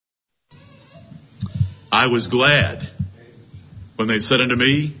I was glad when they said unto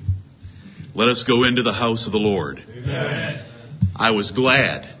me, let us go into the house of the Lord. Amen. I was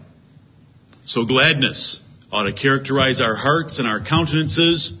glad. So gladness ought to characterize our hearts and our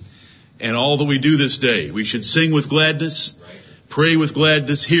countenances and all that we do this day. We should sing with gladness, pray with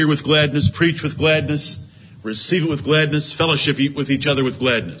gladness, hear with gladness, preach with gladness, receive it with gladness, fellowship with each other with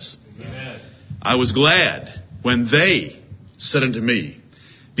gladness. Amen. I was glad when they said unto me,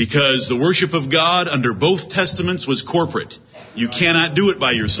 because the worship of God under both testaments was corporate. You cannot do it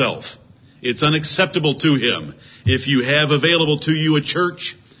by yourself. It's unacceptable to Him. If you have available to you a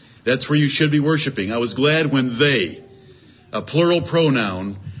church, that's where you should be worshiping. I was glad when they, a plural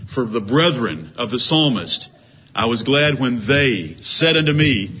pronoun for the brethren of the psalmist, I was glad when they said unto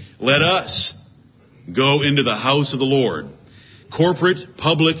me, let us go into the house of the Lord. Corporate,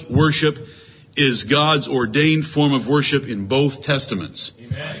 public worship is God's ordained form of worship in both testaments.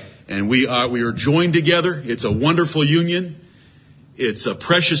 Amen. And we are joined together. It's a wonderful union. It's a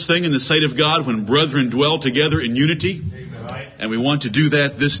precious thing in the sight of God when brethren dwell together in unity. Amen. And we want to do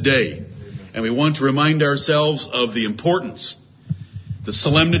that this day. Amen. And we want to remind ourselves of the importance, the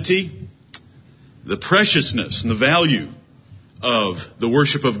solemnity, the preciousness, and the value of the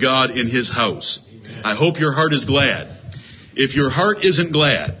worship of God in His house. Amen. I hope your heart is glad. If your heart isn't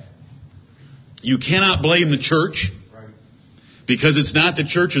glad, you cannot blame the church, because it's not the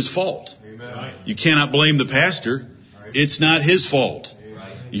church's fault. Amen. You cannot blame the pastor. It's not his fault.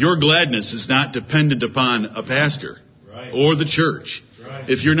 Your gladness is not dependent upon a pastor or the church.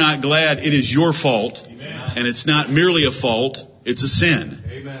 If you're not glad, it is your fault. And it's not merely a fault, it's a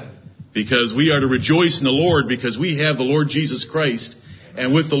sin. Because we are to rejoice in the Lord because we have the Lord Jesus Christ.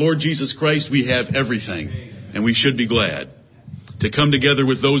 And with the Lord Jesus Christ, we have everything. And we should be glad to come together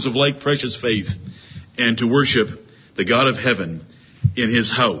with those of like precious faith and to worship the God of heaven in His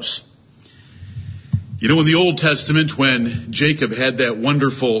house. You know, in the Old Testament, when Jacob had that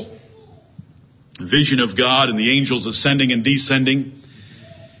wonderful vision of God and the angels ascending and descending,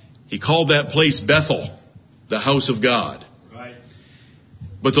 he called that place Bethel, the house of God. Right.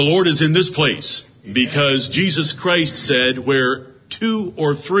 But the Lord is in this place because Jesus Christ said, where 2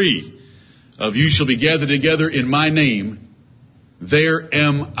 or 3 of you shall be gathered together in my name, there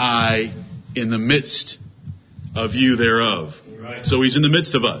am I in the midst of you thereof. Right. So He's in the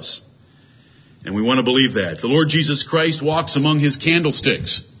midst of us. And we want to believe that. The Lord Jesus Christ walks among His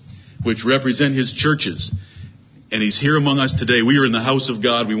candlesticks, which represent His churches. And He's here among us today. We are in the house of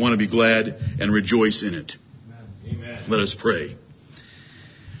God. We want to be glad and rejoice in it. Amen. Let us pray.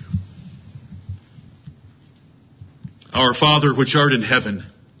 Our Father, which art in heaven,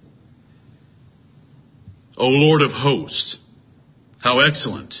 O Lord of hosts, how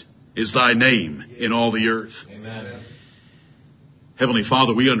excellent is Thy name in all the earth. Amen. Heavenly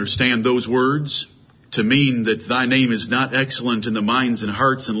Father, we understand those words to mean that Thy name is not excellent in the minds and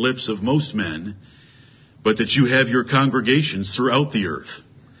hearts and lips of most men, but that You have Your congregations throughout the earth.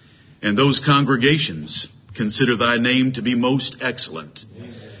 And those congregations consider Thy name to be most excellent.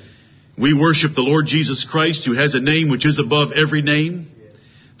 Amen. We worship the Lord Jesus Christ, who has a name which is above every name,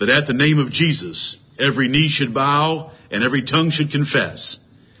 that at the name of Jesus, every knee should bow and every tongue should confess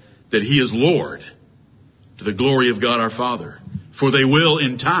that He is Lord, to the glory of God our Father. For they will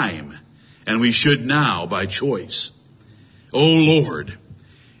in time, and we should now by choice. O Lord,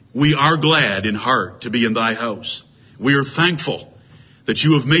 we are glad in heart to be in Thy house. We are thankful that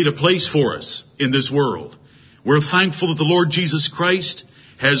You have made a place for us in this world. We're thankful that the Lord Jesus Christ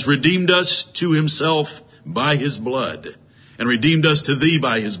has redeemed us to Himself by His blood, and redeemed us to Thee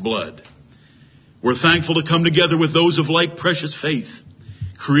by His blood. We're thankful to come together with those of like precious faith,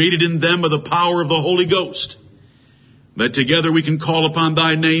 created in them by the power of the Holy Ghost, that together we can call upon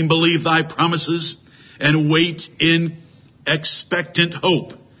Thy name, believe Thy promises, and wait in expectant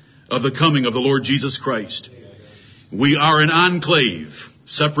hope of the coming of the Lord Jesus Christ. We are an enclave,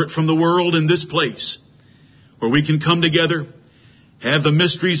 separate from the world in this place, where we can come together, have the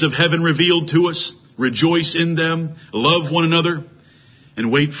mysteries of heaven revealed to us, rejoice in them, love one another,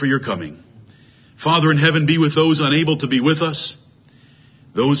 and wait for Your coming. Father in heaven, be with those unable to be with us.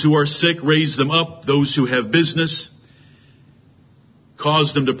 Those who are sick, raise them up. Those who have business,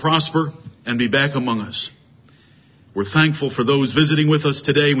 cause them to prosper and be back among us. We're thankful for those visiting with us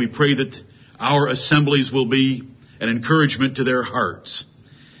today, and we pray that our assemblies will be an encouragement to their hearts,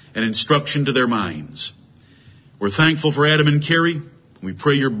 an instruction to their minds. We're thankful for Adam and Carrie. We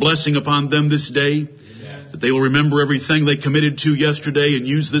pray Your blessing upon them this day, that they will remember everything they committed to yesterday and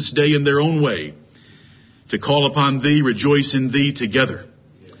use this day in their own way to call upon Thee, rejoice in Thee together.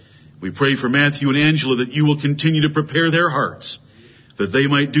 We pray for Matthew and Angela that You will continue to prepare their hearts, that they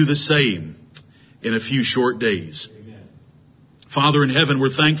might do the same in a few short days. Amen. Father in heaven,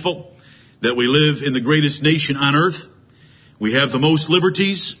 we're thankful that we live in the greatest nation on earth. We have the most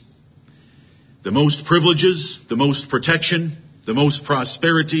liberties, the most privileges, the most protection, the most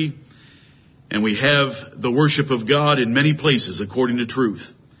prosperity, and we have the worship of God in many places according to truth.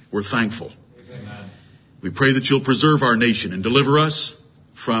 We're thankful. Amen. We pray that you'll preserve our nation and deliver us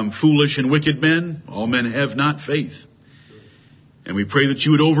from foolish and wicked men. All men have not faith. And we pray that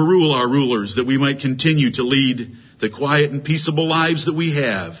you would overrule our rulers, that we might continue to lead the quiet and peaceable lives that we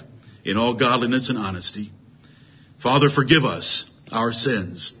have in all godliness and honesty. Father, forgive us our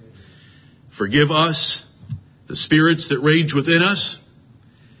sins. Forgive us the spirits that rage within us,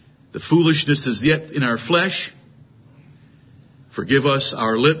 the foolishness that's yet in our flesh. Forgive us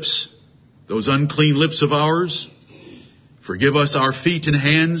our lips, those unclean lips of ours. Forgive us our feet and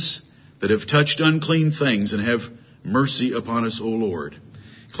hands that have touched unclean things, and have mercy upon us, O Lord.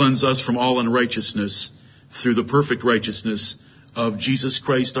 Cleanse us from all unrighteousness through the perfect righteousness of Jesus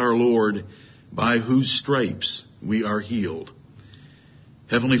Christ our Lord, by whose stripes we are healed.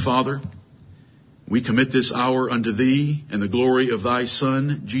 Heavenly Father, we commit this hour unto Thee and the glory of Thy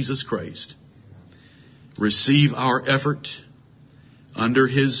Son, Jesus Christ. Receive our effort under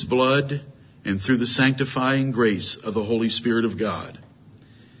His blood and through the sanctifying grace of the Holy Spirit of God.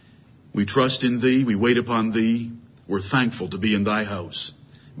 We trust in Thee. We wait upon Thee. We're thankful to be in Thy house.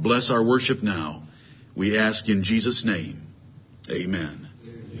 Bless our worship now. We ask in Jesus' name. Amen.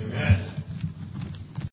 Amen.